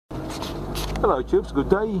Hello tubes, good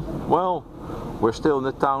day. Well, we're still in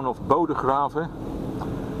the town of Bodegraven,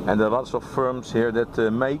 and there are lots of firms here that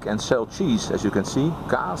make and sell cheese. As you can see,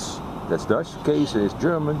 kaas, that's Dutch, Käse is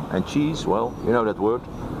German, and cheese, well, you know that word.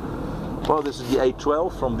 Well, this is the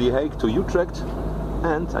A12 from The Hague to Utrecht,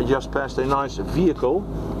 and I just passed a nice vehicle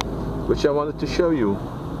which I wanted to show you.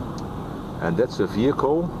 And that's a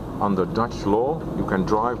vehicle under Dutch law you can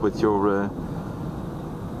drive with your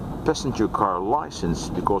passenger car license,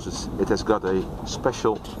 because it has got a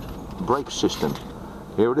special brake system.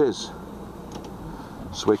 Here it is.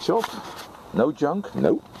 Switch off, no junk,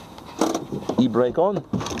 no. E-brake on.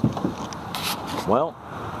 Well,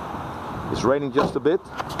 it's raining just a bit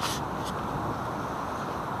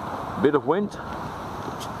of wind,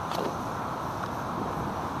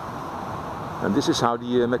 and this is how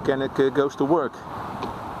the mechanic goes to work.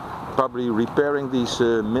 Probably repairing these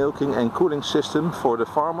milking and cooling system for the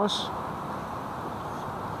farmers.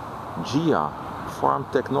 GIA Farm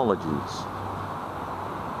Technologies.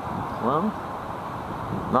 Well,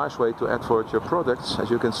 nice way to advert your products, as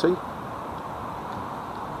you can see.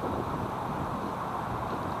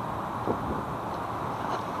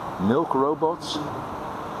 Milk robots.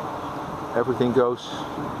 Everything goes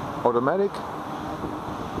automatic.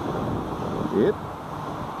 Yep.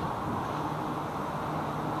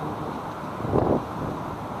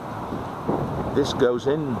 This goes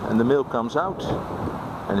in and the milk comes out,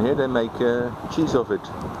 and here they make cheese of it.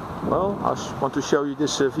 Well, I want to show you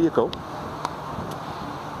this vehicle.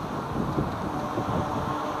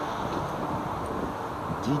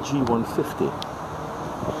 DG150.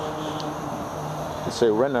 It's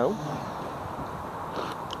a Renault,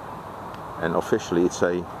 and officially it's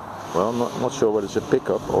a, well, not sure whether it's a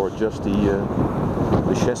pickup or just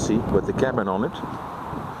the chassis with the cabin on it.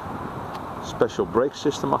 Special brake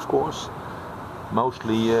system, of course.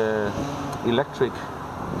 Mostly electric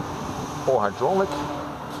or hydraulic.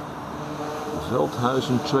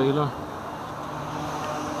 Veldhuizen trailer.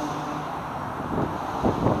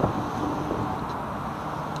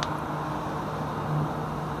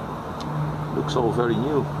 Looks all very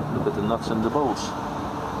new. Look at the nuts and the bolts.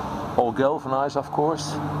 All galvanized, of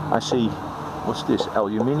course. I see, what's this,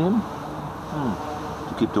 aluminium?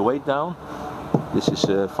 To keep the weight down. This is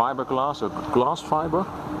fiberglass or glass fiber.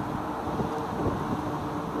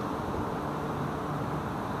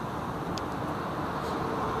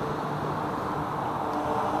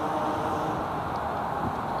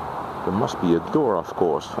 There must be a door, of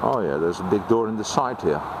course. Oh yeah, there's a big door in the side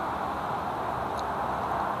here.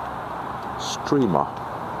 Streamer.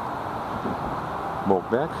 Walk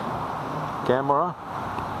back. Camera.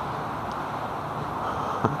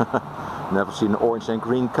 Never seen an orange and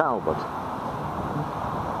green cow, but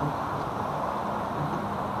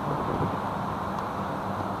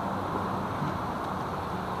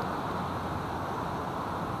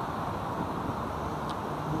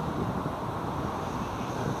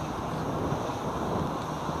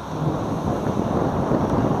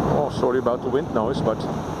sorry about the wind noise, but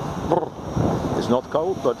it's not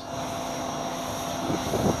cold, but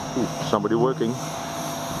ooh, somebody working.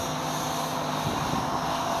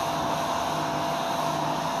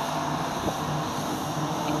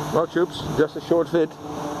 Well tubes, just a short vid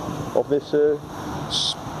of this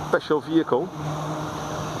special vehicle.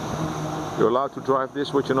 You're allowed to drive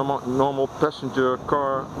this with your normal passenger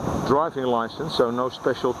car driving license, so no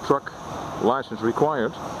special truck license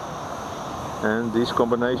required. And these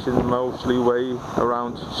combinations mostly weigh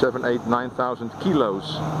around 7, 8, 9,000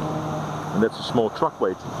 kilos, and that's a small truck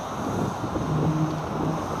weight.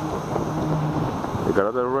 You got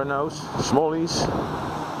other Renaults, smallies,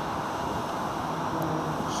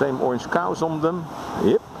 same orange cows on them.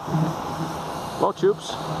 Yep. Well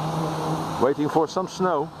tubes, waiting for some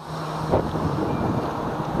snow.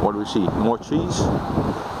 What do we see? More cheese.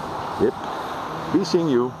 Yep. Be seeing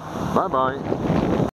you. Bye bye.